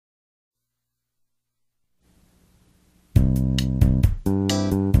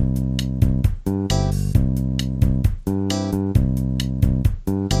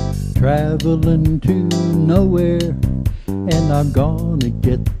traveling to nowhere, and I'm gonna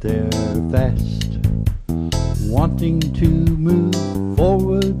get there fast. Wanting to move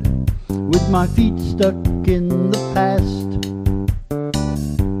forward with my feet stuck in the past.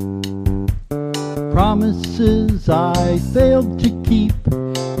 Promises I failed to keep,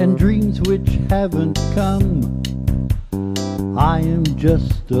 and dreams which haven't come. I am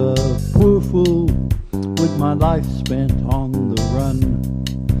just a poor fool with my life spent on the run.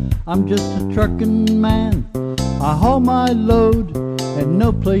 I'm just a truckin' man, I haul my load, and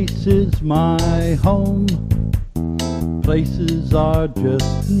no place is my home. Places are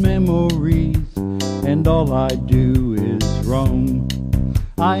just memories, and all I do is roam.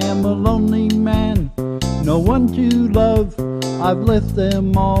 I am a lonely man, no one to love, I've left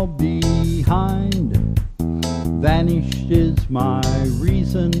them all behind. Vanished is my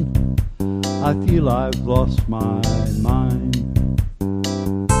reason, I feel I've lost my mind.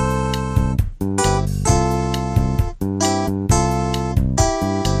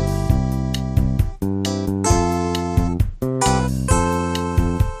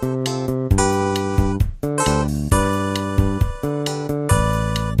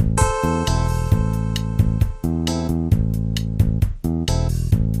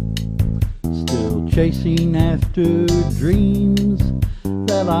 Chasing after dreams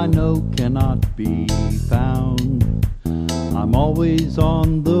that I know cannot be found. I'm always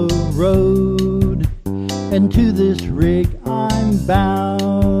on the road, and to this rig I'm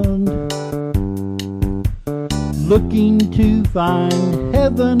bound. Looking to find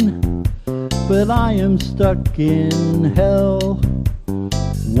heaven, but I am stuck in hell.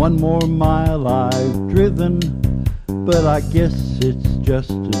 One more mile I've driven, but I guess it's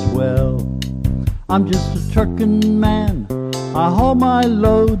just as well. I'm just a truckin' man, I haul my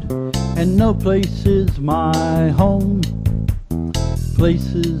load, and no place is my home.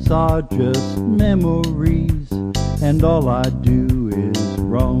 Places are just memories, and all I do is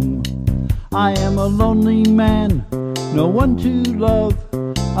roam. I am a lonely man, no one to love,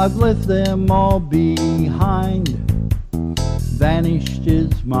 I've left them all behind. Vanished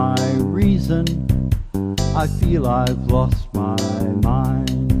is my reason, I feel I've lost my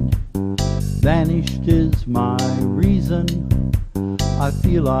mind. Vanished is my reason, I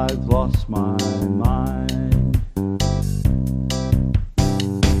feel I've lost my mind.